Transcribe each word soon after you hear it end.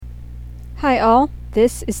Hi all,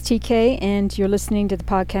 this is TK and you're listening to the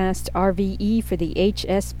podcast RVE for the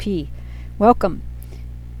HSP. Welcome.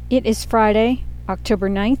 It is Friday, October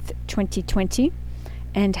 9th, 2020,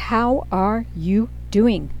 and how are you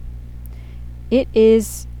doing? It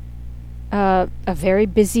is a very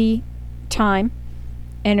busy time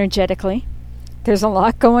energetically. There's a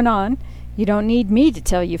lot going on. You don't need me to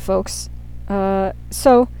tell you folks.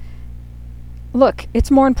 So, look, it's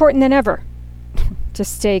more important than ever to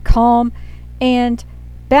stay calm and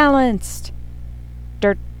balanced.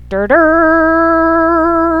 Dur, dur, dur.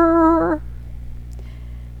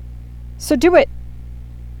 So do it.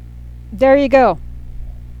 There you go.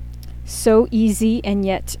 So easy and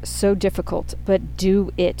yet so difficult, but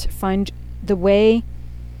do it. Find the way,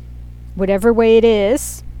 whatever way it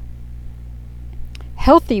is,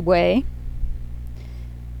 healthy way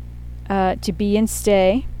to be and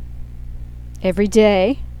stay every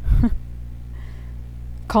day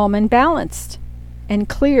calm and balanced and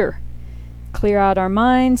clear. Clear out our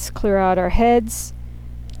minds, clear out our heads,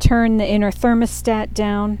 turn the inner thermostat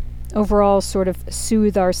down, overall sort of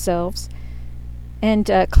soothe ourselves, and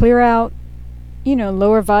clear out,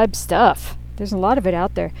 lower vibe stuff. There's a lot of it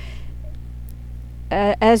out there.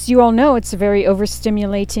 As you all know, it's a very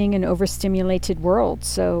overstimulating and overstimulated world,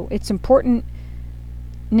 so it's important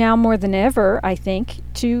now more than ever, I think,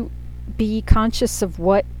 to be conscious of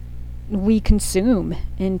what we consume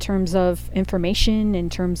in terms of information, in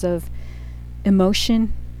terms of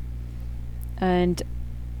emotion, and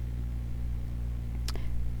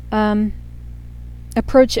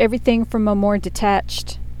approach everything from a more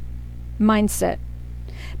detached mindset.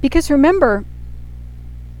 Because remember,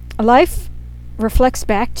 life reflects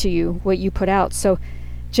back to you what you put out. So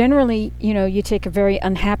generally, you take a very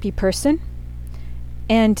unhappy person,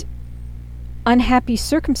 and unhappy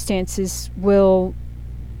circumstances will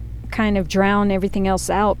kind of drown everything else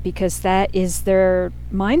out because that is their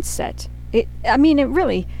mindset. It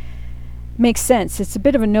really makes sense. It's a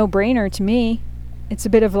bit of a no-brainer to me. It's a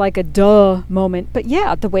bit of like a duh moment. But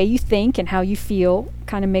yeah, the way you think and how you feel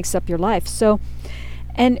kind of makes up your life. So,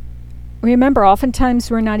 and remember, oftentimes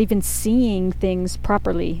we're not even seeing things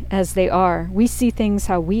properly as they are. We see things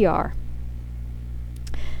how we are.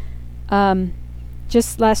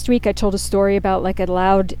 Just last week I told a story about like a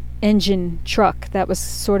loud engine truck that was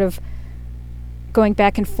sort of going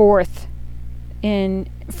back and forth in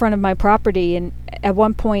front of my property, and at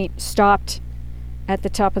one point stopped at the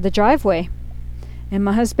top of the driveway, and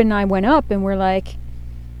my husband and I went up and we're like,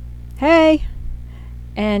 hey,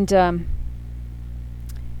 and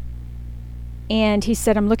he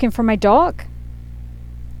said, I'm looking for my dog.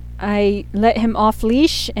 I let him off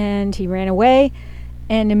leash and he ran away,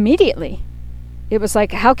 and immediately it was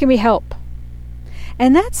like, how can we help?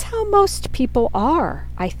 And that's how most people are,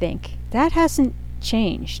 I think. That hasn't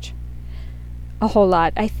changed a whole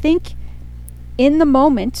lot. I think in the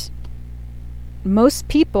moment, most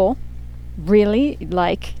people really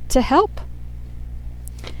like to help.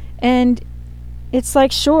 And it's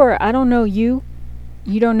like, sure, I don't know you,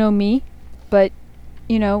 you don't know me, but,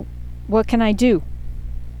 what can I do?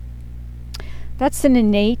 That's an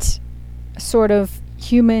innate sort of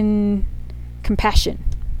human compassion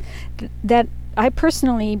that I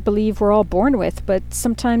personally believe we're all born with, but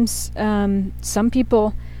sometimes some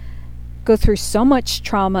people go through so much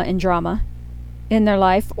trauma and drama in their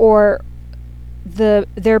life, or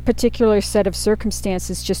their particular set of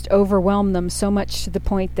circumstances just overwhelm them so much to the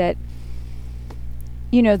point that,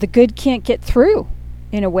 the good can't get through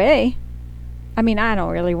in a way. I mean, I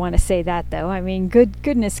don't really want to say that, though. I mean,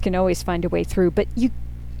 goodness can always find a way through, but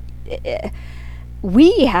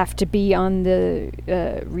we have to be on the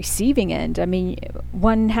receiving end. I mean,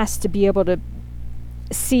 one has to be able to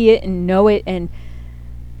see it and know it and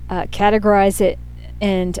categorize it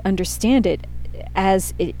and understand it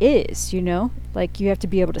as it is, Like, you have to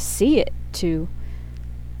be able to see it to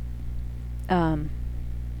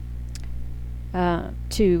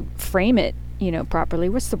frame it, properly.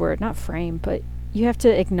 What's the word? Not frame, but you have to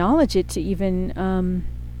acknowledge it to even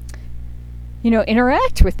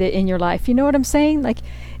interact with it in your life. You know what I'm saying? Like,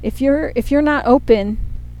 if you're not open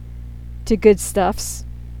to good stuffs,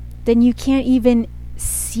 then you can't even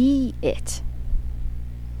see it.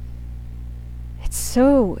 It's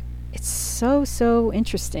so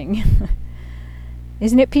interesting.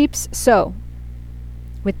 Isn't it, peeps? So,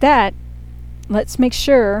 with that, let's make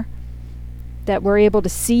sure that we're able to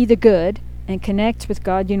see the good and connect with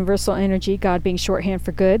God, universal energy, God being shorthand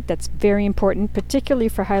for good. That's very important, particularly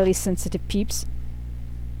for highly sensitive peeps.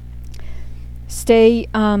 Stay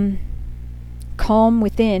calm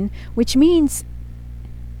within, which means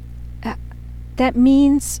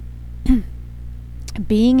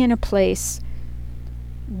being in a place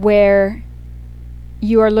where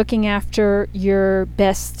you are looking after your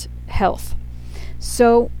best health.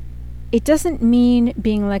 So it doesn't mean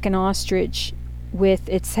being like an ostrich with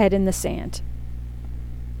its head in the sand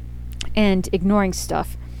and ignoring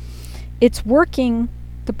stuff. It's working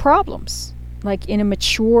the problems, like in a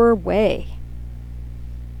mature way.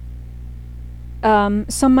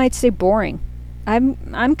 Some might say boring.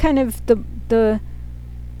 I'm kind of the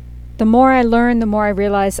more I learn, the more I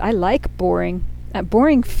realize I like boring.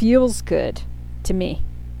 Boring feels good to me.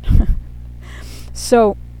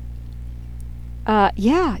 So,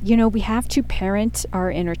 yeah, we have to parent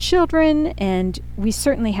our inner children, and we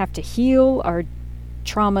certainly have to heal our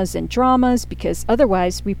traumas and dramas, because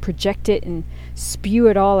otherwise we project it and spew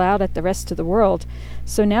it all out at the rest of the world.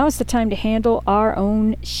 So now is the time to handle our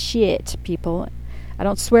own shit, people. I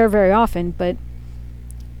don't swear very often, but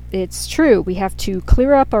it's true. We have to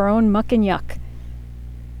clear up our own muck and yuck.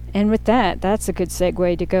 And with that, that's a good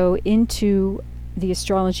segue to go into the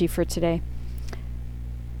astrology for today.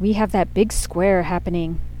 We have that big square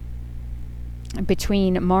happening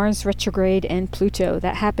between Mars retrograde and Pluto.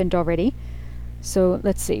 That happened already. So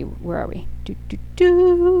let's see, where are we?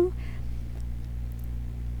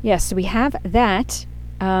 Yes, so we have that.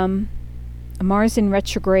 Mars in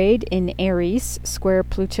retrograde in Aries, square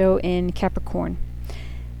Pluto in Capricorn.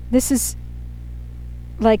 This is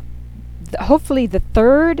like hopefully the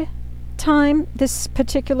third time this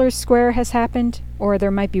particular square has happened, or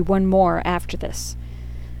there might be one more after this.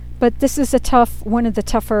 But this is one of the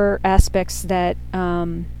tougher aspects that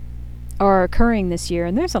are occurring this year,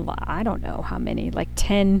 and there's a lot. I don't know how many, like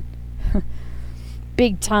 10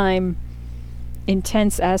 big time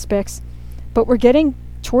intense aspects, but we're getting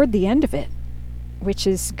toward the end of it, which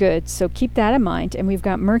is good. So keep that in mind. And we've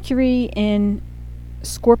got Mercury in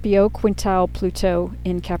Scorpio, quintile Pluto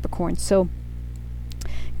in Capricorn. So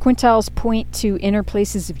quintiles point to inner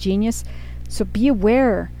places of genius. So be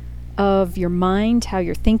aware of your mind, how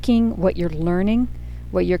you're thinking, what you're learning,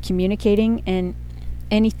 what you're communicating, and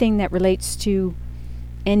anything that relates to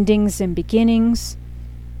endings and beginnings,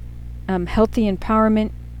 healthy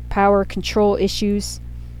empowerment, power control issues,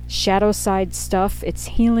 shadow side stuff. It's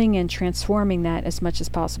healing and transforming that as much as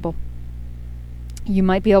possible. You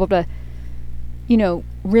might be able to,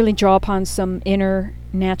 really draw upon some inner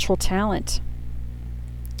natural talent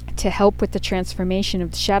to help with the transformation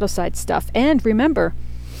of the shadow side stuff. And remember,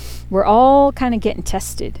 we're all kind of getting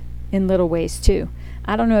tested in little ways too.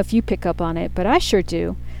 I don't know if you pick up on it, but I sure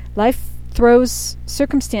do. Life throws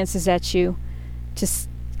circumstances at you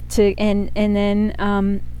and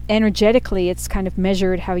then energetically it's kind of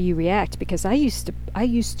measured how you react, because I used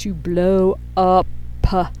to blow up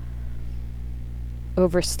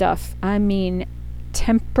over stuff. I mean,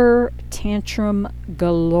 temper tantrum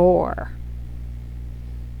galore.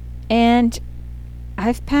 And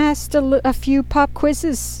I've passed a few pop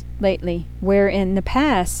quizzes lately, where in the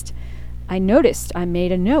past I noticed I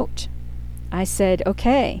made a note. I said,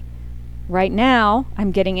 okay, right now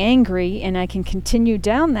I'm getting angry, and I can continue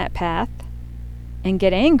down that path and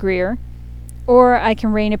get angrier, or I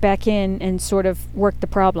can rein it back in and sort of work the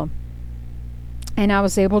problem. And I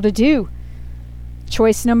was able to do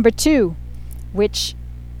choice number 2, which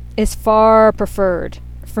is far preferred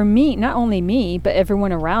for me, not only me, but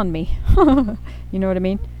everyone around me. You know what I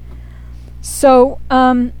mean? So,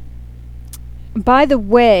 by the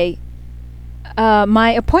way,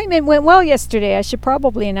 my appointment went well yesterday. I should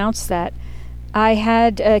probably announce that. I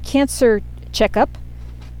had a cancer checkup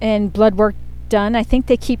and blood work done. I think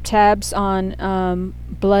they keep tabs on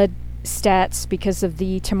blood stats because of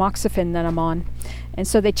the tamoxifen that I'm on. And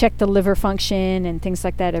so they check the liver function and things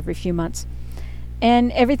like that every few months.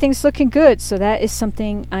 And everything's looking good. So that is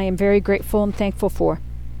something I am very grateful and thankful for.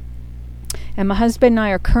 And my husband and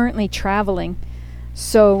I are currently traveling.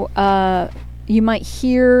 So you might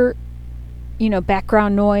hear,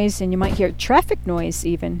 background noise, and you might hear traffic noise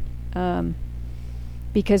even,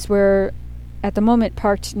 because we're at the moment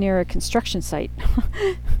parked near a construction site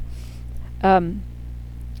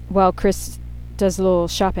while Chris does a little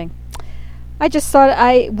shopping. I just thought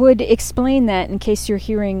I would explain that in case you're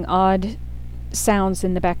hearing odd sounds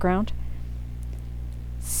in the background.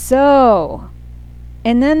 So,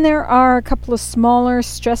 and then there are a couple of smaller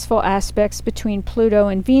stressful aspects between Pluto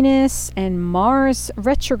and Venus and Mars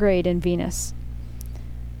retrograde in Venus.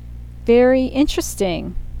 Very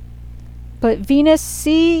interesting. But Venus,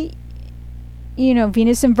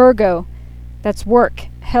 Venus in Virgo, that's work,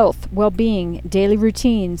 health, well-being, daily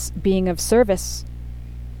routines, being of service.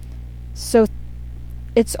 So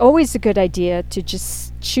it's always a good idea to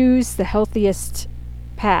just choose the healthiest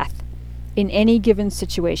path in any given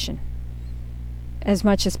situation. as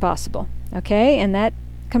much as possible. Okay, and that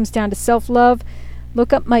comes down to self-love.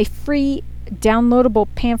 Look up my free downloadable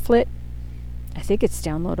pamphlet. I think it's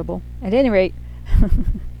downloadable. At any rate,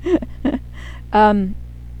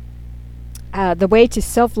 The Way to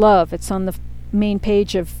Self-Love. It's on the main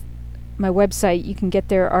page of my website. You can get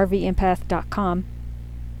there, rvempath.com.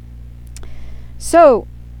 So,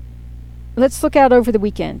 let's look out over the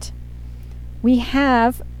weekend. We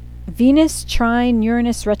have Venus trine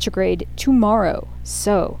Uranus retrograde tomorrow.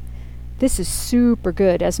 So, this is super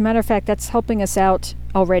good. As a matter of fact, that's helping us out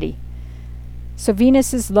already. So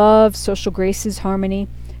Venus is love, social graces, harmony.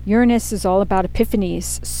 Uranus is all about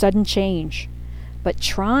epiphanies, sudden change. But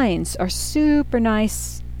trines are super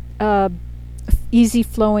nice, easy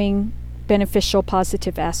flowing, beneficial,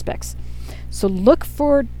 positive aspects. So look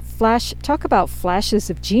for talk about flashes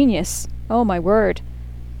of genius. Oh my word.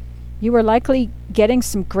 You are likely getting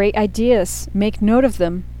some great ideas. Make note of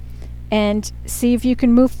them and see if you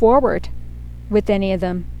can move forward with any of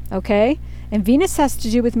them, okay? And Venus has to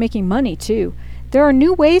do with making money too. There are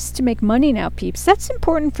new ways to make money now, peeps. That's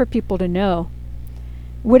important for people to know.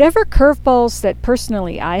 Whatever curveballs that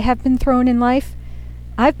personally I have been thrown in life,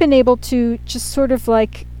 I've been able to just sort of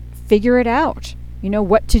like figure it out. You know,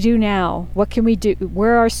 what to do now? What can we do?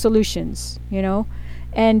 Where are solutions? You know?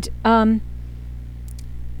 And,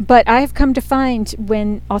 but I have come to find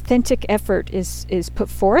when authentic effort is put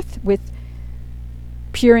forth with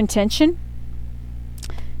pure intention,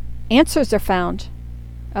 answers are found.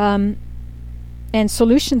 And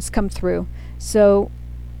solutions come through. So,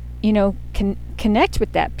 you know, connect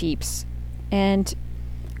with that, peeps. And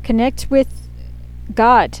connect with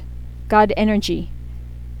God energy,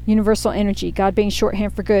 universal energy, God being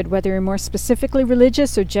shorthand for good, whether you're more specifically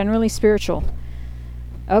religious or generally spiritual.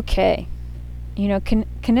 Okay. You know,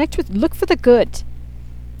 connect with, look for the good.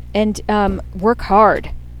 And work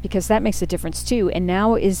hard, because that makes a difference too. And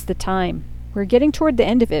now is the time. We're getting toward the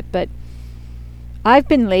end of it, but I've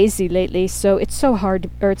been lazy lately, so it's so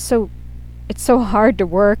hard, it's so hard to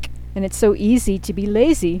work, and it's so easy to be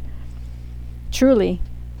lazy. Truly.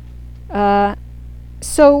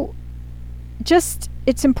 So just,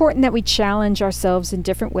 it's important that we challenge ourselves in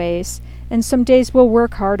different ways, and some days we'll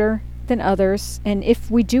work harder than others, and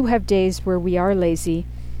if we do have days where we are lazy,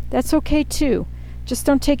 that's okay too. Just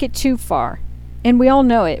don't take it too far. And we all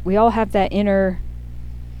know it. We all have that inner,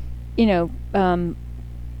 you know,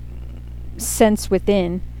 sense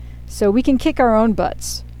within, so we can kick our own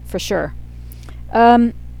butts for sure.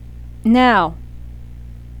 Now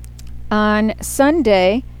on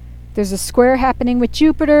Sunday there's a square happening with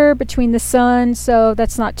Jupiter between the Sun, so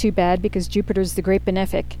that's not too bad because Jupiter is the great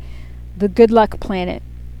benefic, the good luck planet.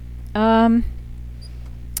 And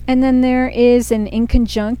then there is an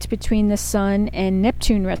inconjunct between the Sun and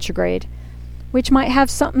Neptune retrograde, which might have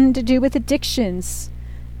something to do with addictions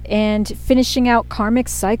and finishing out karmic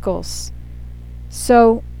cycles.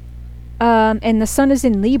 So, and the Sun is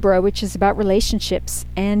in Libra, which is about relationships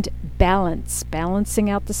and balance, balancing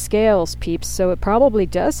out the scales, peeps. So it probably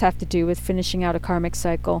does have to do with finishing out a karmic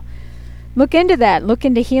cycle. Look into that. Look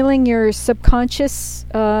into healing your subconscious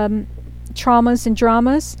traumas and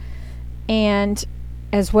dramas, and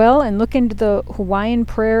as well, and look into the Hawaiian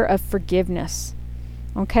prayer of forgiveness.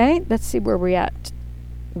 Okay, let's see where we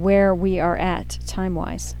are at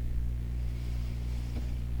time-wise.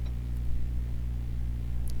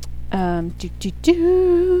 La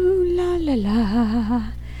la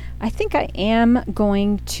la. I think I am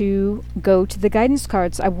going to go to the guidance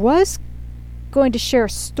cards. I was going to share a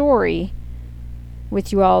story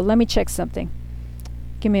with you all. Let me check something.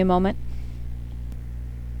 Give me a moment.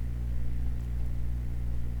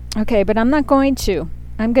 Okay, but I'm not going to.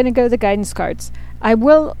 I'm going to go to the guidance cards. I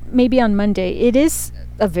will maybe on Monday. It is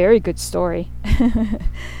a very good story.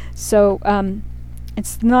 So,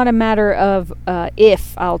 it's not a matter of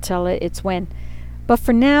if I'll tell it, it's when. But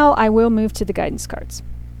for now, I will move to the guidance cards.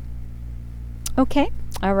 Okay.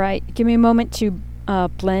 All right. Give me a moment to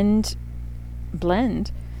blend,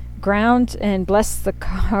 ground, and bless the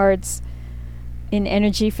cards in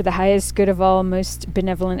energy for the highest good of all, most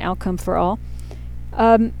benevolent outcome for all.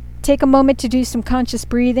 Take a moment to do some conscious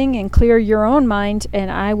breathing and clear your own mind,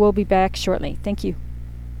 and I will be back shortly. Thank you.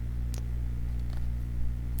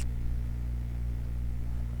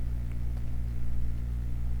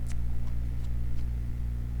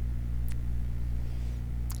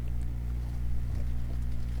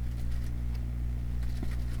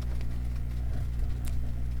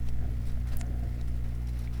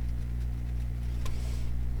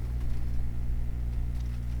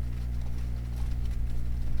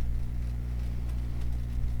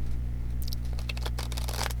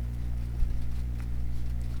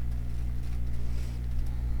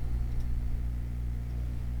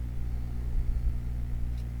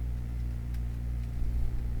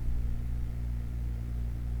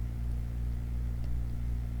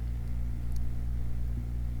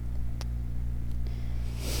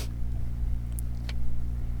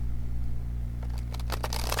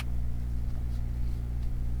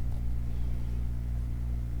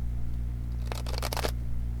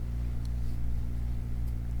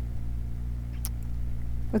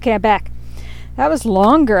 Okay, I'm back. That was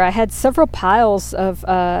longer. I had several piles of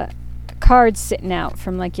cards sitting out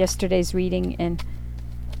from like yesterday's reading, and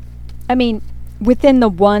I mean, within the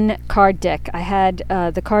one card deck, I had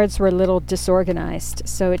the cards were a little disorganized,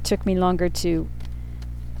 so it took me longer to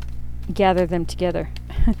gather them together.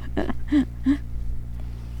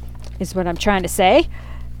 Is what I'm trying to say.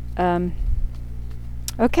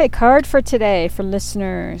 Okay, card for today for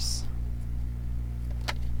listeners.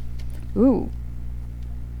 Ooh.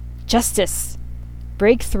 Justice.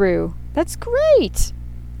 Breakthrough. That's great.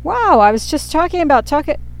 Wow, I was just talking about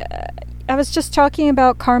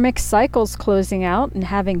karmic cycles closing out and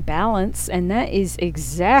having balance, and that is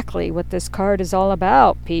exactly what this card is all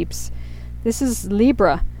about, peeps. This is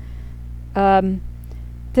Libra.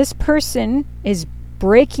 This person is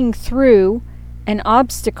breaking through an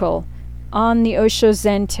obstacle on the Osho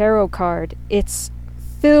Zen Tarot card. It's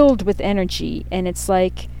filled with energy, and it's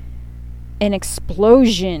like an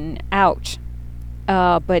explosion out.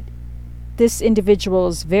 But this individual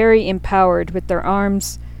is very empowered with their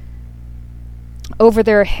arms over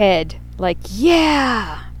their head, like,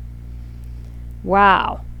 yeah!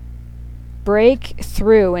 Wow. Break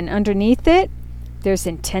through, and underneath it, there's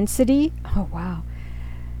intensity. Oh, wow.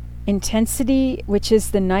 Intensity, which is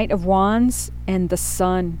the Knight of Wands, and the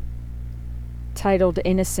Sun, titled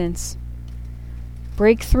Innocence.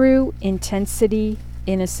 Breakthrough, intensity,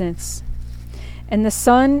 innocence. And the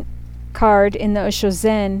Sun card in the Osho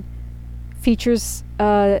Zen features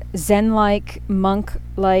a Zen-like,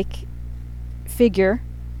 monk-like figure,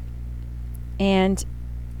 and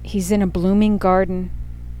he's in a blooming garden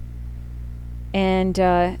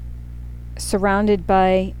and surrounded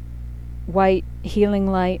by white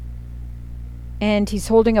healing light, and he's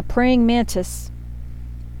holding a praying mantis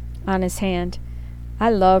on his hand. I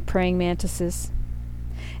love praying mantises.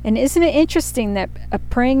 And isn't it interesting that a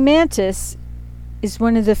praying mantis is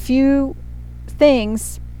one of the few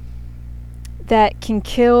things that can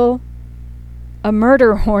kill a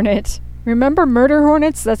murder hornet? Remember murder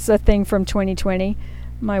hornets? That's a thing from 2020.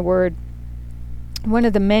 My word. One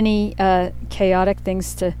of the many chaotic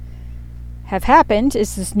things to have happened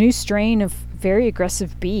is this new strain of very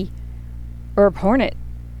aggressive bee. Or hornet.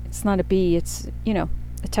 It's not a bee. It's, a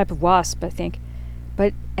type of wasp, I think.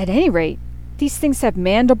 But at any rate, these things have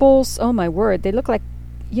mandibles. Oh, my word. They look like,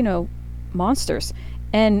 monsters.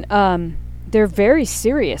 And they're very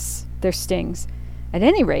serious, their stings. At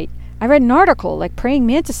any rate, I read an article like praying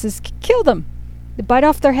mantises kill them. They bite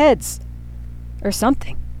off their heads. Or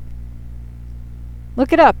something.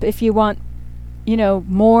 Look it up if you want,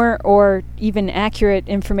 more or even accurate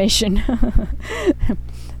information.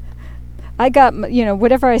 I got,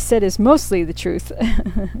 whatever I said is mostly the truth.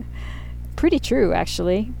 Pretty true,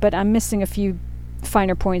 actually. But I'm missing a few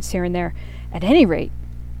finer points here and there. At any rate,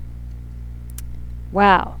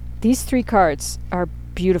 wow. These 3 cards are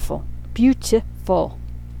beautiful. Beautiful.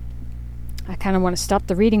 I kind of want to stop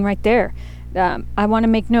the reading right there. I want to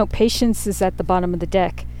make note. Patience is at the bottom of the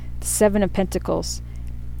deck. The 7 of Pentacles.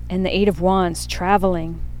 And the 8 of Wands.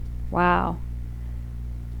 Traveling. Wow.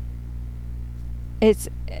 It's...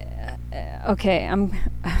 okay, I'm...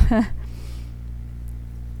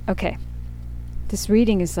 okay. This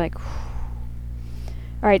reading is like...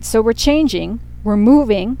 Alright, so we're changing. We're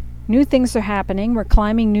moving. New things are happening. We're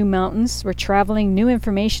climbing new mountains. We're traveling. New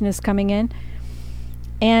information is coming in.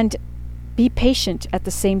 And be patient at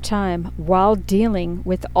the same time while dealing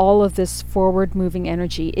with all of this forward-moving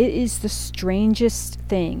energy. It is the strangest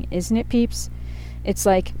thing, isn't it, peeps? It's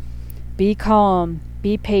like, be calm,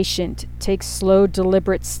 be patient, take slow,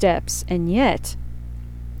 deliberate steps. And yet,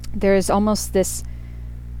 there is almost this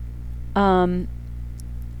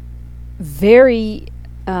very...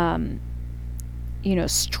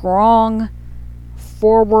 strong,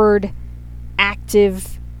 forward,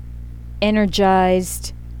 active,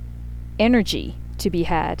 energized energy to be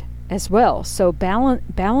had as well. So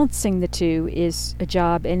balancing the two is a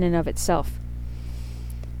job in and of itself.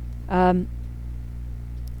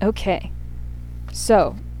 Okay.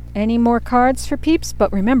 So, any more cards for peeps?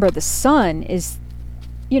 But remember, the Sun is,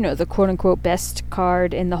 the quote-unquote best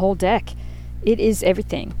card in the whole deck. It is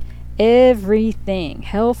everything. Everything.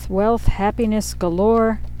 Health, wealth, happiness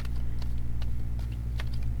galore.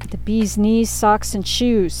 The bee's knees, socks, and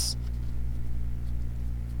shoes.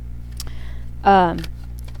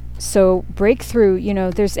 So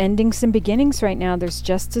breakthrough, there's endings and beginnings right now. There's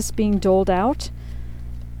justice being doled out.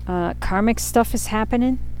 Karmic stuff is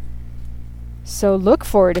happening. So look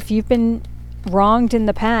for it. If you've been wronged in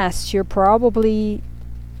the past, you're probably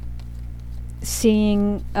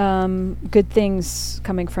seeing good things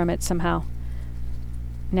coming from it somehow.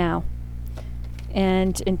 Now,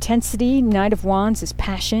 And intensity, Knight of Wands, is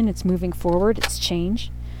passion. It's moving forward. It's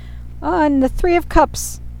change. And the Three of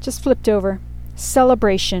Cups just flipped over.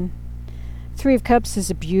 Celebration. Three of Cups is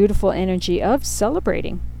a beautiful energy of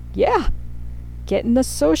celebrating. Yeah. Getting the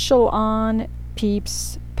social on,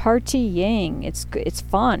 peeps. Partying. It's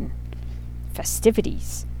fun.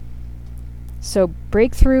 Festivities. So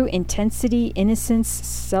breakthrough, intensity, innocence,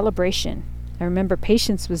 celebration. I remember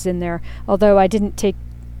Patience was in there, although I didn't take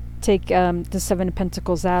the Seven of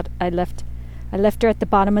Pentacles out. I left her at the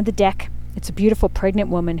bottom of the deck. It's a beautiful pregnant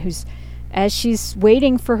woman who's, as she's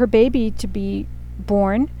waiting for her baby to be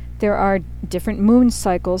born, there are different moon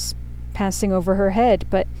cycles passing over her head.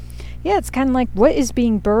 But yeah, it's kind of like what is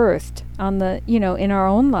being birthed on the, in our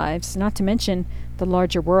own lives, not to mention the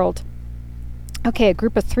larger world. Okay, a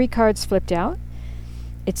group of 3 cards flipped out.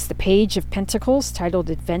 It's the Page of Pentacles, titled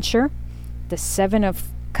Adventure, the Seven of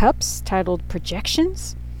Cups, titled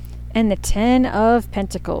Projections, and the 10 of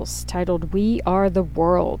Pentacles, titled We Are the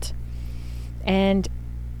World. And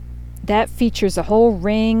that features a whole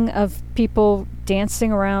ring of people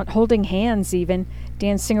dancing around, holding hands even,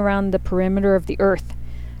 dancing around the perimeter of the earth.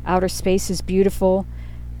 Outer space is beautiful.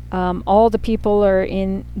 All the people are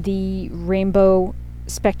in the rainbow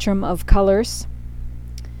spectrum of colors.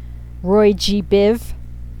 Roy G. Biv.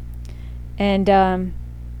 And and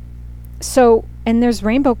there's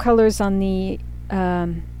rainbow colors on the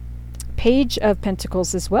Page of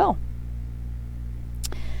Pentacles as well.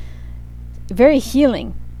 Very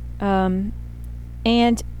healing.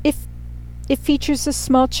 And if it features a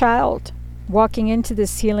small child walking into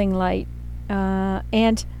this healing light,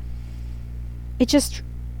 and it just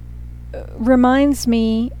reminds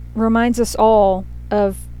us all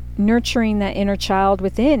of nurturing that inner child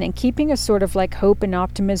within and keeping a sort of like hope and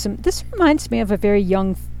optimism. This reminds me of a very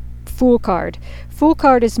young Fool card. Fool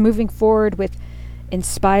card is moving forward with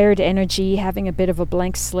inspired energy, having a bit of a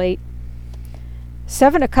blank slate.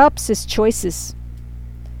 Seven of Cups is choices.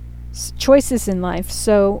 Choices in life.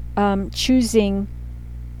 So choosing,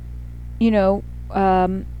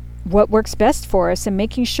 what works best for us and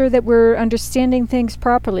making sure that we're understanding things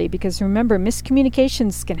properly. Because remember,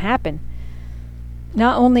 miscommunications can happen.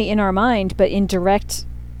 Not only in our mind, but in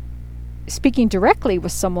speaking directly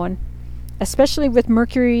with someone. Especially with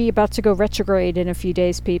Mercury about to go retrograde in a few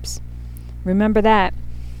days, peeps. Remember that.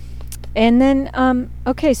 And then,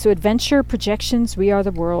 so adventure, projections, we are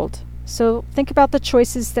the world. So think about the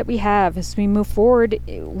choices that we have as we move forward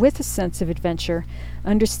with a sense of adventure,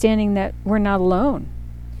 understanding that we're not alone.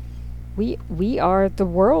 We are the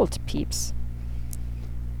world, peeps.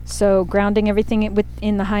 So grounding everything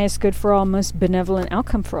in the highest good for all, most benevolent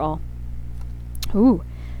outcome for all. Ooh,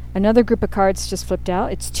 another group of cards just flipped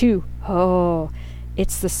out. It's 2. Oh,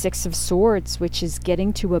 it's the Six of Swords, which is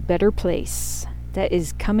getting to a better place. That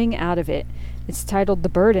is coming out of it. It's titled The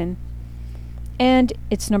Burden. And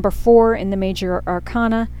it's number 4 in the major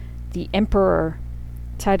arcana, the Emperor,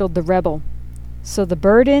 titled The Rebel. So the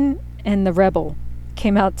Burden and the Rebel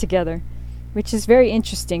came out together, which is very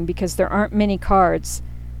interesting because there aren't many cards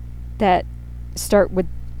that start with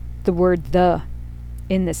the word the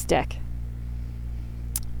in this deck.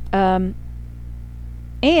 And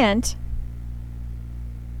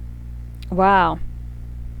wow.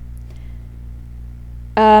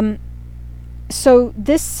 So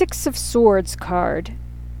this Six of Swords card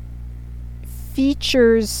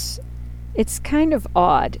features, it's kind of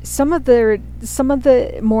odd. Some of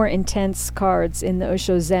the more intense cards in the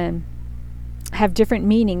Osho Zen have different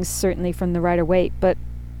meanings, certainly from the Rider-Waite, but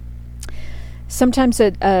sometimes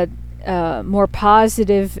a more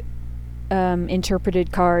positive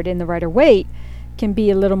interpreted card in the Rider-Waite can be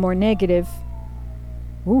a little more negative.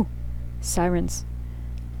 Ooh, sirens.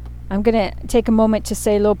 I'm going to take a moment to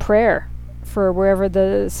say a little prayer for wherever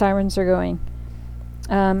the sirens are going.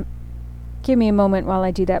 Give me a moment while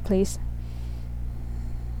I do that, please.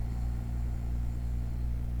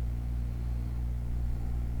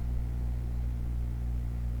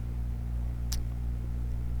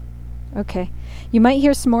 Okay. You might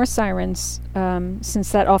hear some more sirens,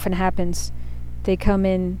 since that often happens. They come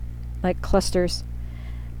in like clusters.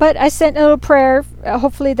 But I sent a little prayer.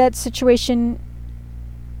 Hopefully that situation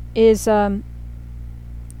is, there's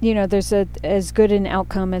as good an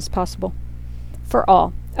outcome as possible for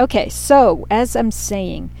all. Okay, so as I'm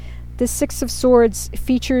saying, the Six of Swords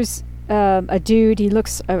features a dude. He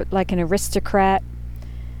looks like an aristocrat.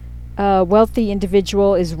 A wealthy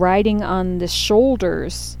individual is riding on the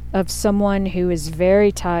shoulders of someone who is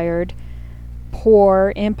very tired,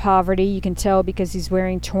 poor, in poverty. You can tell because he's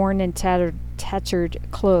wearing torn and tattered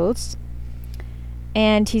clothes.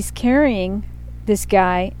 And he's carrying this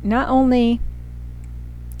guy, not only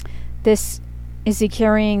this is he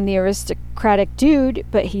carrying the aristocratic dude,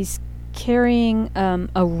 but he's carrying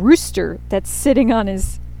a rooster that's sitting on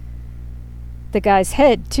the guy's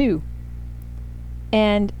head too.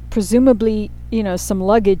 And presumably, some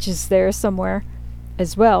luggage is there somewhere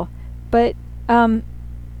as well. But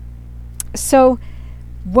so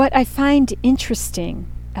what I find interesting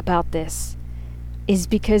about this is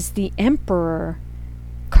because the Emperor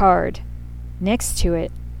card next to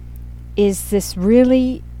it is this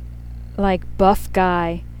really buff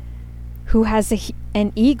guy who has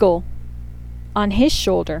an eagle on his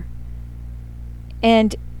shoulder.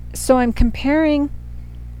 And so I'm comparing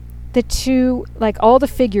the two, all the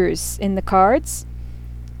figures in the cards,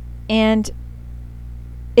 and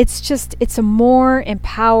it's a more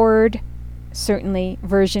empowered, certainly,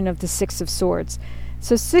 version of the Six of Swords.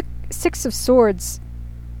 So Six of Swords,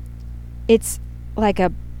 it's like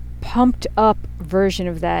a pumped up version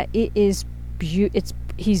of that. It is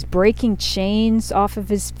he's breaking chains off of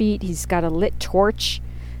his feet. He's got a lit torch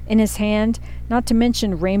in his hand, not to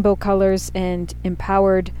mention rainbow colors and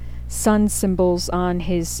empowered sun symbols on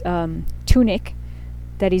his tunic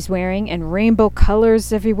that he's wearing, and rainbow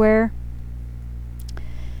colors everywhere.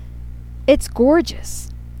 It's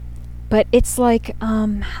gorgeous, but it's how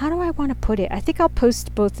do I want to put it? I think I'll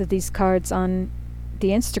post both of these cards on the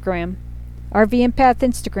Instagram, RV Empath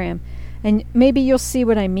Instagram, and maybe you'll see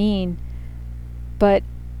what I mean. But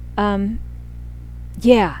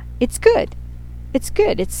yeah, it's good. It's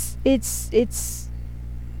good. It's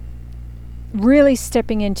really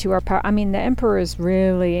stepping into our power. I mean, the Emperor is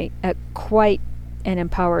really quite an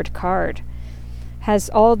empowered card.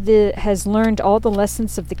 Has learned all the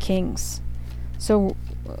lessons of the kings. So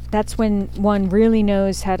that's when one really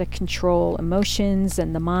knows how to control emotions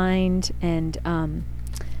and the mind, and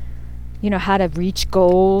how to reach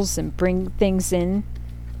goals and bring things in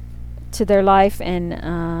to their life.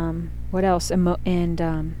 And what else?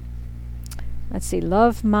 Let's see,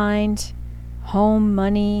 love, mind, home,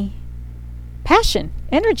 money, passion,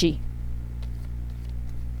 energy,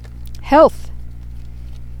 health.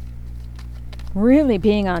 Really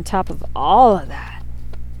being on top of all of that.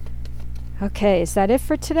 Okay, is that it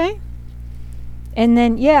for today? And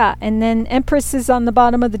then Empress is on the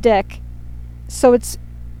bottom of the deck. So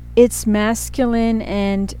it's masculine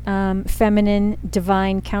and feminine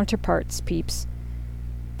divine counterparts, peeps.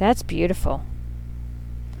 That's beautiful.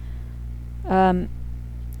 The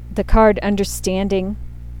card Understanding,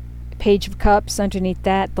 Page of Cups, underneath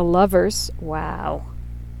that, the Lovers. Wow.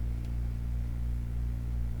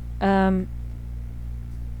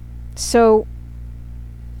 So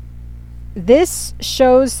this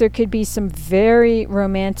shows there could be some very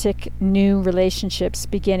romantic new relationships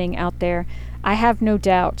beginning out there. I have no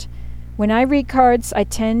doubt. When I read cards, I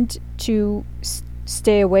tend to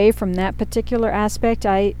stay away from that particular aspect.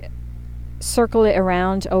 I circle it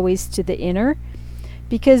around always to the inner,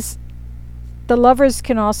 because the Lovers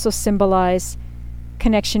can also symbolize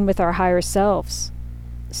connection with our higher selves,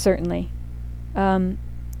 certainly. And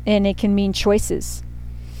it can mean choices.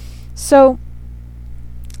 So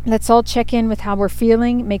let's all check in with how we're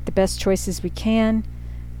feeling, make the best choices we can,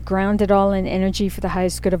 ground it all in energy for the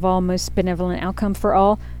highest good of all, most benevolent outcome for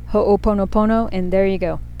all. Ho'oponopono, and there you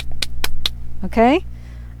go. Okay?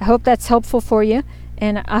 I hope that's helpful for you,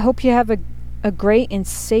 and I hope you have a great and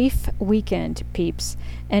safe weekend, peeps.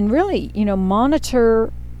 And really,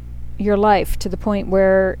 monitor your life to the point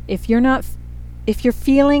where if you're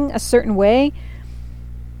feeling a certain way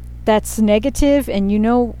that's negative, and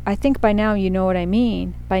I think by now you know what I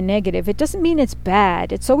mean by negative. It doesn't mean it's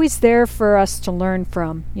bad. It's always there for us to learn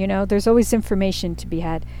from. There's always information to be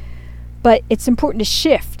had. But it's important to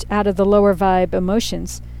shift out of the lower vibe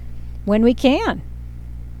emotions when we can,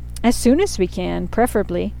 as soon as we can,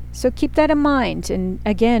 preferably. So keep that in mind, and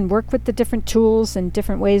again, work with the different tools and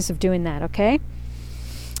different ways of doing that, okay?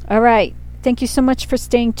 All right. Thank you so much for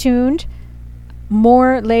staying tuned.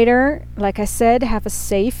 More later. Like I said, have a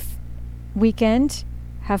safe weekend.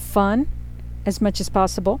 Have fun as much as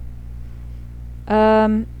possible.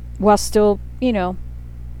 While still, being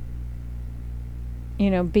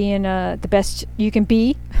the best you can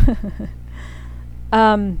be.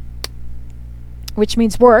 Which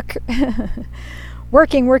means work.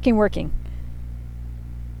 Working.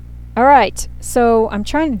 All right. So I'm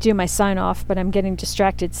trying to do my sign off, but I'm getting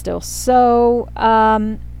distracted still. So,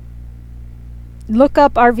 look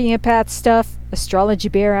up RV Empath stuff, Astrology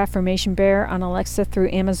Bear, Affirmation Bear on Alexa through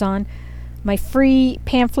Amazon. My free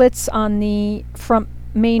pamphlets on the front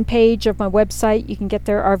main page of my website. You can get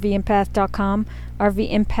there, rvempath.com,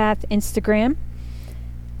 RV Empath Instagram.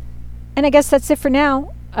 And I guess that's it for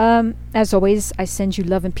now. As always, I send you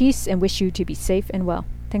love and peace and wish you to be safe and well.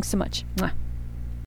 Thanks so much. Mwah.